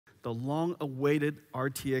the long-awaited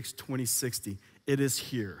RTX 2060. It is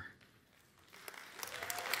here.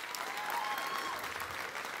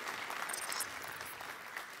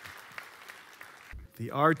 The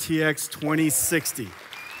RTX 2060.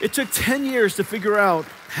 It took 10 years to figure out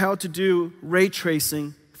how to do ray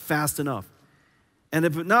tracing fast enough. And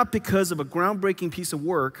if not because of a groundbreaking piece of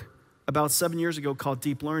work about 7 years ago called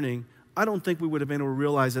deep learning, I don't think we would have been able to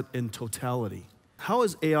realize it in totality. How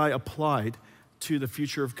is AI applied to the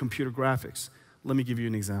future of computer graphics? Let me give you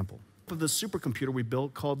an example. Of the supercomputer we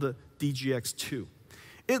built called the DGX-2.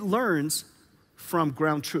 It learns from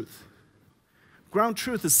ground truth. Ground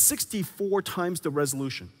truth is 64 times the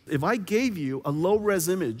resolution. If I gave you a low-res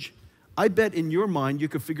image, I bet in your mind you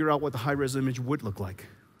could figure out what the high-res image would look like.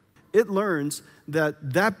 It learns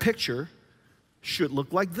that that picture should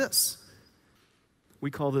look like this.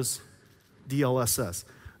 We call this DLSS.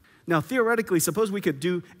 Now, theoretically, suppose we could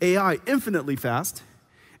do AI infinitely fast,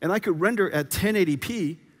 and I could render at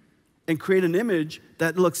 1080p and create an image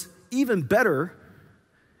that looks even better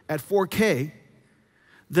at 4K.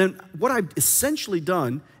 Then what I've essentially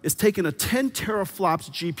done is taken a 10 teraflops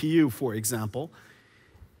GPU, for example,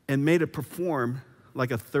 and made it perform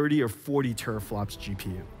like a 30 or 40 teraflops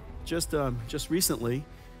GPU. Just recently,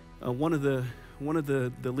 one of the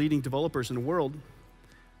leading developers in the world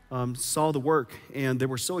saw the work, and they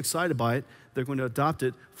were so excited by it, they're going to adopt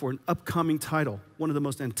it for an upcoming title, one of the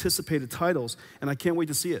most anticipated titles, and I can't wait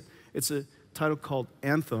to see it. It's a title called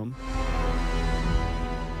Anthem.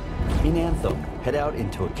 In Anthem, head out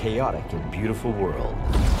into a chaotic and beautiful world.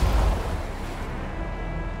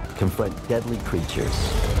 Confront deadly creatures,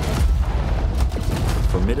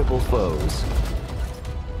 formidable foes,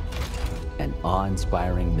 and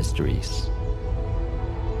awe-inspiring mysteries.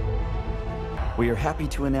 We are happy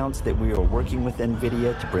to announce that we are working with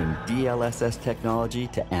NVIDIA to bring DLSS technology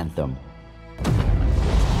to Anthem.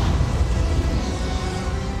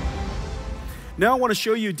 Now I want to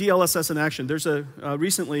show you DLSS in action. There's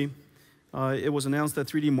recently, it was announced that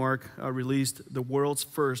 3D Mark released the world's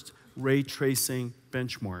first ray tracing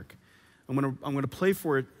benchmark. I'm going to play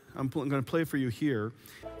for it. I'm going to play for you here.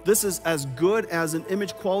 This is as good as an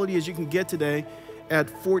image quality as you can get today at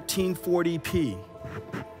 1440p.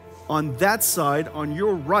 On that side, on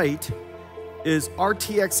your right, is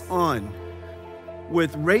RTX On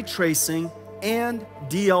with ray tracing and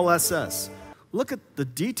DLSS. Look at the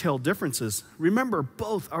detail differences. Remember,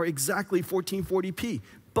 both are exactly 1440p.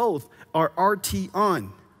 Both are RT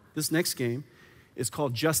On. This next game is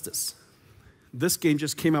called Justice. This game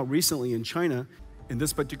just came out recently in China. In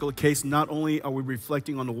this particular case, not only are we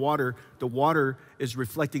reflecting on the water is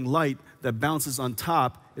reflecting light that bounces on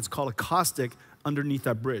top. It's called a caustic underneath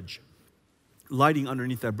that bridge. Lighting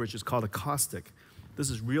underneath that bridge is called a caustic. This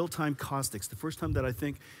is real-time caustics. The first time that I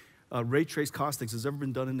think ray trace caustics has ever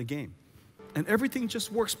been done in the game. And everything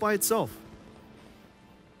just works by itself.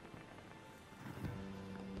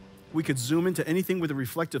 We could zoom into anything with a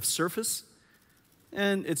reflective surface,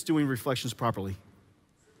 and it's doing reflections properly.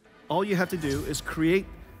 All you have to do is create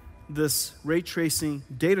this ray tracing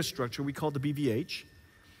data structure we call the BVH.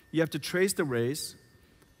 You have to trace the rays,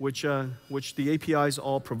 which the APIs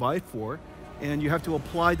all provide for, and you have to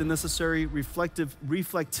apply the necessary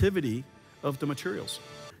reflectivity of the materials.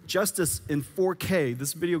 Justice in 4K,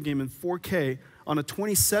 this video game in 4K, on a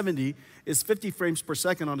 2070 is 50 frames per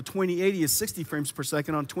second, on a 2080 is 60 frames per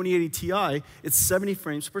second, on a 2080 Ti it's 70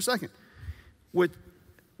 frames per second. With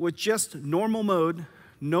just normal mode,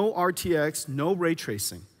 no RTX, no ray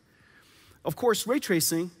tracing. Of course, ray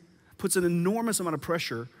tracing puts an enormous amount of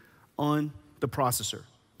pressure on the processor.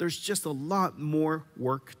 There's just a lot more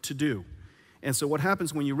work to do. And so what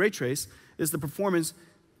happens when you ray trace is the performance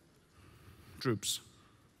droops.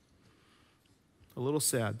 A little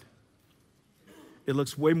sad. It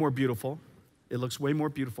looks way more beautiful. It looks way more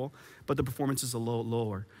beautiful, but the performance is a little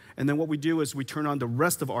lower. And then what we do is we turn on the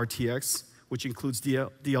rest of RTX, which includes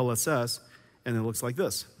DLSS, and it looks like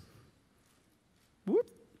this. Whoop.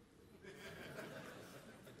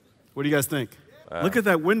 What do you guys think? Look at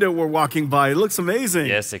that window we're walking by. It looks amazing.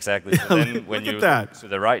 Yes, exactly. So then when you look to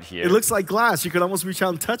the right here, it looks like glass. You could almost reach out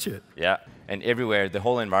and touch it. Yeah, and everywhere, the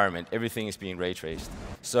whole environment, everything is being ray traced.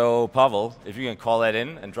 So Pavel, if you can call that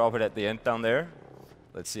in and drop it at the end down there,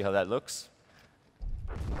 let's see how that looks.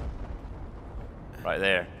 Right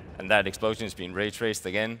there. And that explosion is being ray traced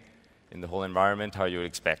again in the whole environment, how you would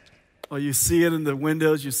expect. Oh, you see it in the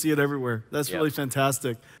windows, you see it everywhere. That's really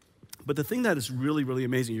fantastic. But the thing that is really, really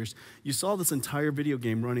amazing, you saw this entire video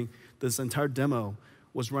game running, this entire demo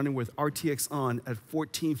was running with RTX On at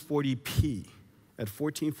 1440p, at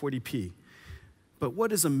 1440p. But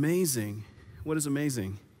what is amazing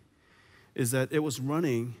is that it was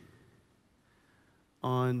running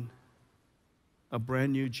on a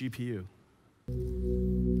brand new GPU.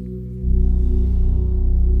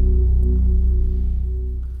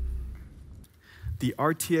 The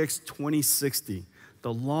RTX 2060,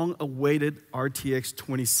 the long-awaited RTX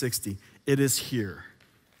 2060, it is here.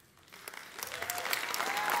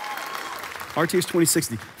 RTX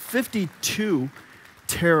 2060, 52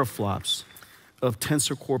 teraflops of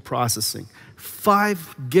tensor core processing,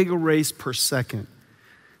 5 gigaarrays per second,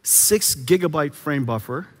 6 gigabyte frame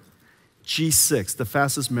buffer, G6, the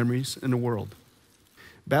fastest memories in the world.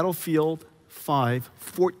 Battlefield 5,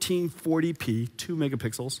 1440p, 2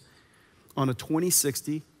 megapixels, on a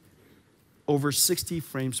 2060, over 60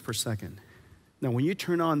 frames per second. Now, when you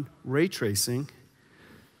turn on ray tracing,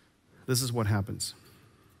 this is what happens.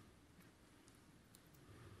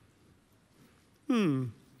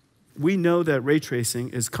 We know that ray tracing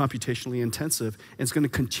is computationally intensive, and it's going to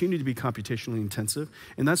continue to be computationally intensive,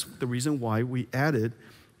 and that's the reason why we added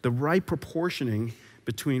the right proportioning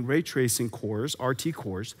between ray tracing cores, RT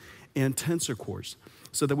cores, and tensor cores,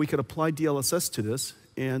 so that we could apply DLSS to this,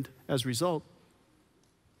 and as a result,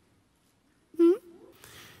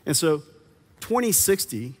 and so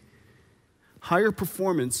 2060, higher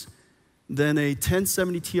performance than a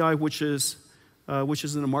 1070 Ti, which is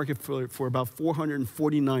in the market for about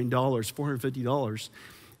 $449, $450,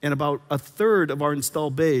 and about a third of our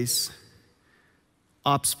installed base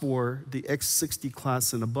opts for the X60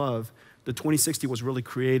 class and above. The 2060 was really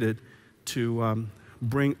created to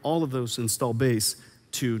bring all of those installed base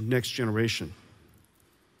to next generation.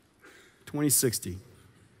 2060,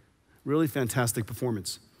 really fantastic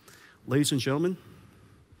performance. Ladies and gentlemen,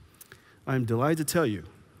 I'm delighted to tell you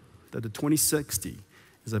that the 2060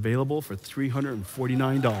 is available for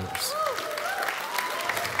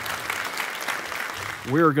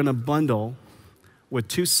 $349. We're going to bundle with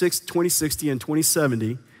 2060 and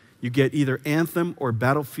 2070. You get either Anthem or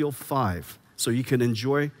Battlefield 5. So you can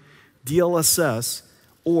enjoy DLSS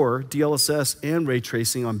or DLSS and ray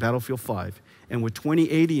tracing on Battlefield 5. And with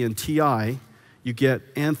 2080 and Ti, you get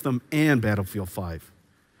Anthem and Battlefield 5.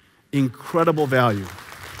 Incredible value.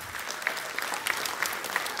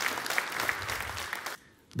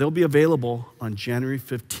 They'll be available on January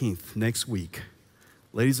 15th, next week.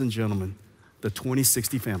 Ladies and gentlemen, the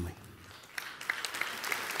 2060 family.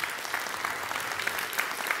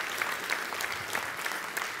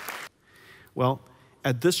 Well,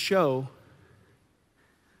 at this show,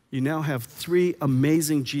 you now have 3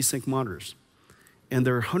 amazing G-Sync monitors. And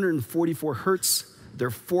they're 144 hertz, they're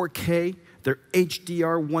 4K, they're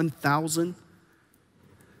HDR 1000.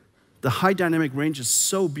 The high dynamic range is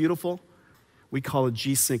so beautiful. We call it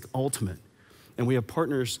G-Sync Ultimate. And we have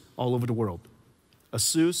partners all over the world.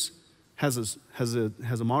 ASUS has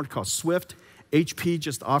a monitor called Swift. HP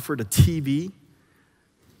just offered a TV,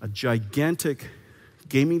 a gigantic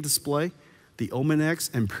gaming display, the Omen X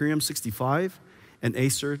Imperium 65, and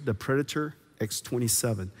Acer, the Predator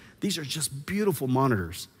X27. These are just beautiful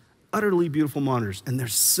monitors, utterly beautiful monitors, and they're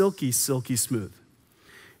silky, silky smooth.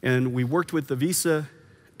 And we worked with the Visa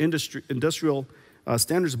Industrial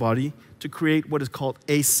Standards Body to create what is called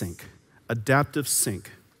Async, Adaptive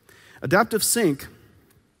Sync. Adaptive Sync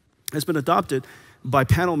has been adopted by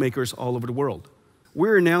panel makers all over the world.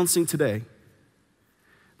 We're announcing today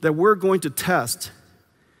that we're going to test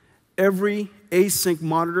every async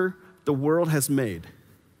monitor the world has made.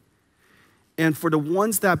 And for the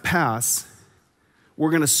ones that pass,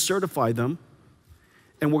 we're going to certify them,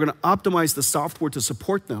 and we're going to optimize the software to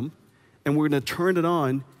support them, and we're going to turn it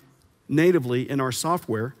on natively in our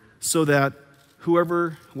software so that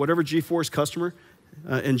whatever GeForce customer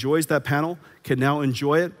enjoys that panel can now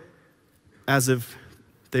enjoy it as if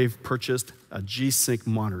they've purchased a G-Sync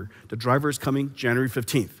monitor. The driver is coming January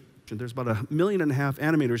 15th. There's about 1.5 million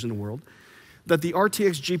animators in the world that the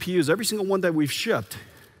RTX GPUs, every single one that we've shipped,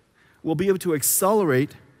 will be able to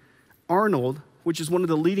accelerate Arnold, which is one of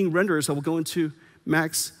the leading renderers that will go into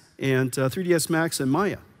Max and 3ds Max and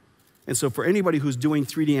Maya. And so for anybody who's doing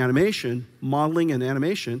 3D animation, modeling and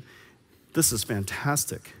animation, this is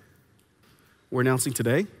fantastic. We're announcing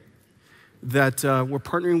today that we're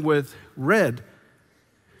partnering with Red,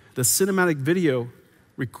 the cinematic video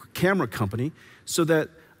camera company, so that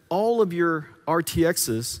all of your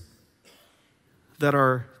RTXs that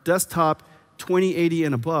are desktop 2080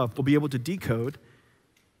 and above will be able to decode,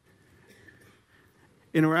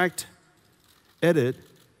 interact, edit,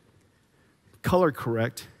 color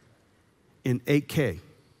correct in 8K.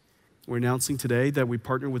 We're announcing today that we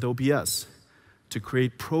partnered with OBS to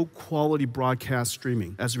create pro-quality broadcast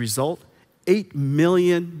streaming. As a result, 8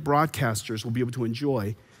 million broadcasters will be able to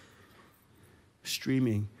enjoy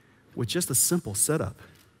streaming with just a simple setup.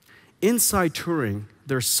 Inside Turing,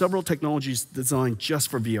 there are several technologies designed just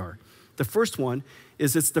for VR. The first one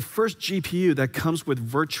is it's the first GPU that comes with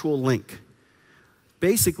virtual link.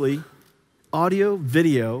 Basically, audio,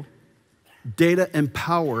 video, data, and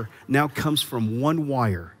power now comes from one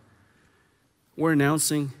wire. We're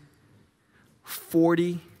announcing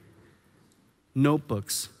 40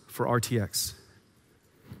 notebooks for RTX.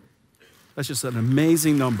 That's just an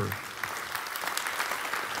amazing number.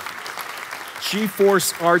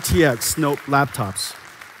 GeForce RTX laptops.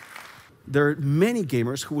 There are many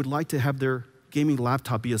gamers who would like to have their gaming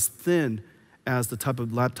laptop be as thin as the type of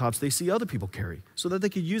laptops they see other people carry, so that they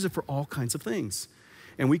could use it for all kinds of things.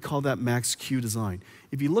 And we call that Max-Q design.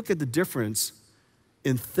 If you look at the difference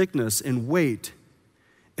in thickness and weight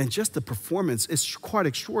and just the performance, it's quite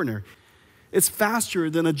extraordinary. It's faster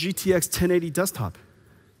than a GTX 1080 desktop.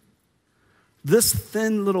 This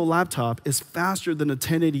thin little laptop is faster than a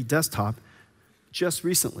 1080 desktop just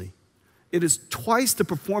recently. It is twice the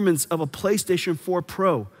performance of a PlayStation 4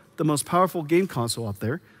 Pro, the most powerful game console out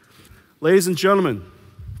there. Ladies and gentlemen,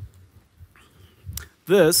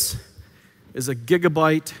 this is a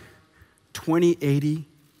Gigabyte 2080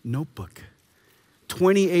 notebook,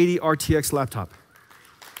 2080 RTX laptop.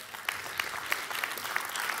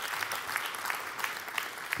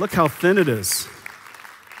 Look how thin it is.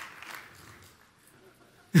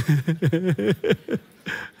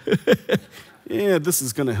 Yeah, this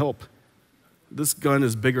is gonna help. This gun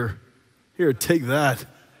is bigger. Here, take that.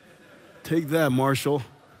 Take that, Marshall.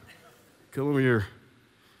 Come over here.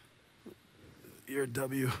 Your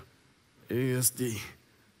WASD.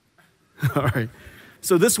 All right.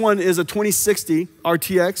 So this one is a 2060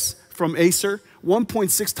 RTX from Acer,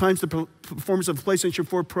 1.6 times the performance of the PlayStation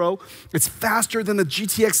 4 Pro. It's faster than the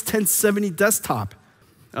GTX 1070 desktop.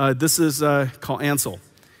 This is called Ansel.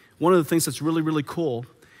 One of the things that's really, really cool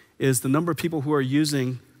is the number of people who are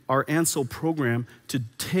using our Ansel program to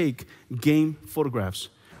take game photographs.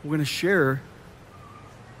 We're going to share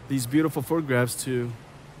these beautiful photographs to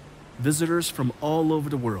visitors from all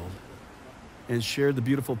over the world and share the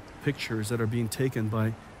beautiful pictures that are being taken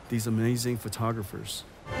by these amazing photographers.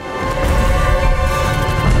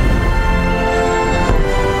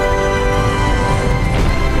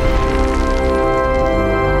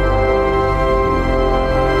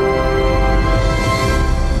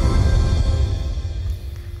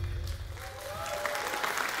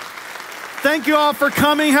 Thank you all for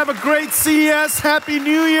coming. Have a great CES. Happy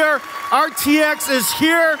New Year. RTX is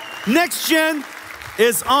here. Next Gen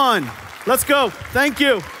is on. Let's go. Thank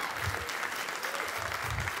you.